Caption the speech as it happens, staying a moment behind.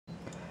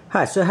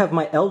Hi, so I have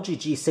my LG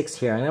G6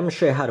 here, and I'm going to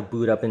show you how to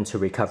boot up into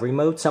recovery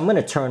mode. So I'm going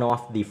to turn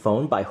off the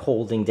phone by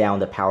holding down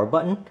the power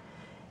button.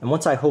 And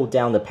once I hold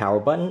down the power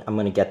button, I'm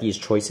going to get these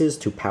choices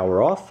to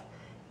power off,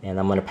 and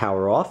I'm going to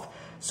power off.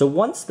 So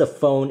once the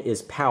phone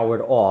is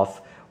powered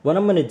off, what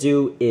I'm going to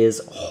do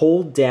is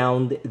hold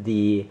down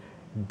the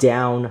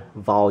down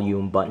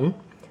volume button.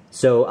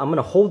 So I'm going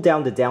to hold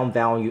down the down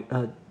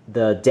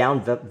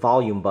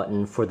volume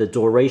button for the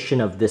duration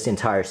of this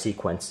entire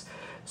sequence.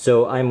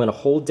 So I'm going to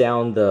hold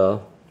down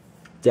the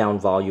down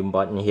volume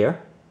button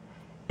here,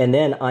 and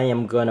then I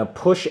am going to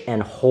push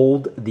and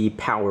hold the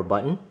power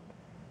button.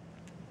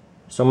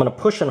 So I'm going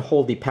to push and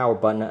hold the power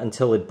button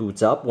until it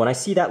boots up. When I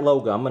see that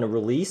logo, I'm going to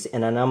release,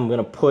 and then I'm going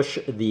to push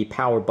the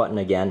power button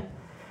again.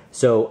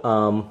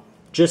 So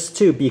just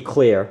to be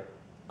clear,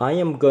 I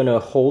am going to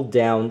hold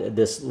down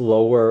this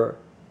lower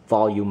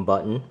volume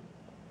button,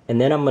 and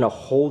then I'm going to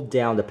hold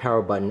down the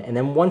power button, and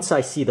then once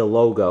I see the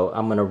logo,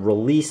 I'm going to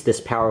release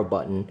this power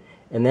button,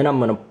 and then I'm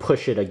going to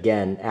push it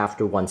again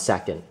after 1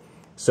 second.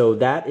 So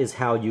that is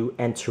how you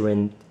enter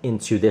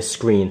into this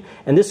screen.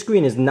 And this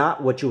screen is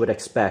not what you would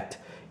expect.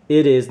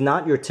 It is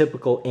not your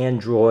typical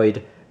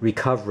Android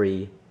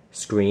recovery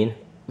screen.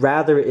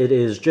 Rather, it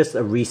is just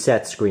a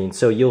reset screen.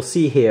 So you'll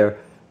see here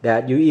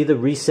that you either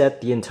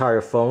reset the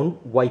entire phone,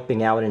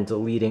 wiping out and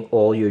deleting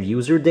all your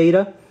user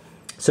data.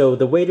 So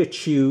the way to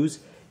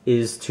choose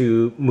is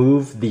to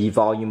move the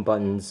volume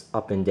buttons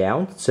up and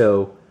down.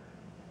 So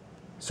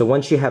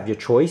once you have your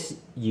choice,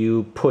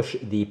 you push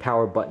the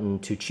power button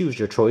to choose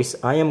your choice.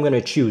 I am going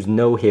to choose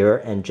no here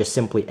and just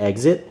simply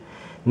exit.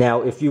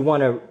 Now, if you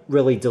want to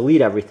really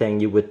delete everything,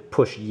 you would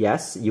push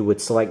yes. You would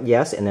select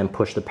yes and then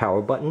push the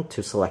power button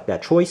to select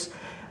that choice.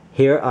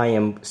 Here I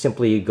am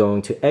simply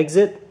going to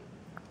exit.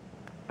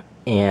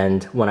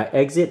 And when I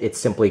exit, it's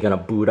simply going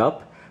to boot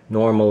up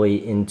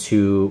normally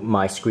into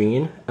my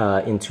screen,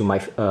 into my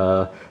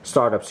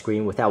startup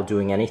screen without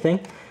doing anything.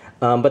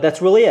 But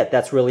that's really it.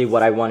 That's really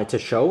what I wanted to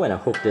show, and I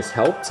hope this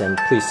helps, and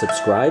please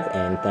subscribe,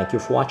 and thank you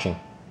for watching.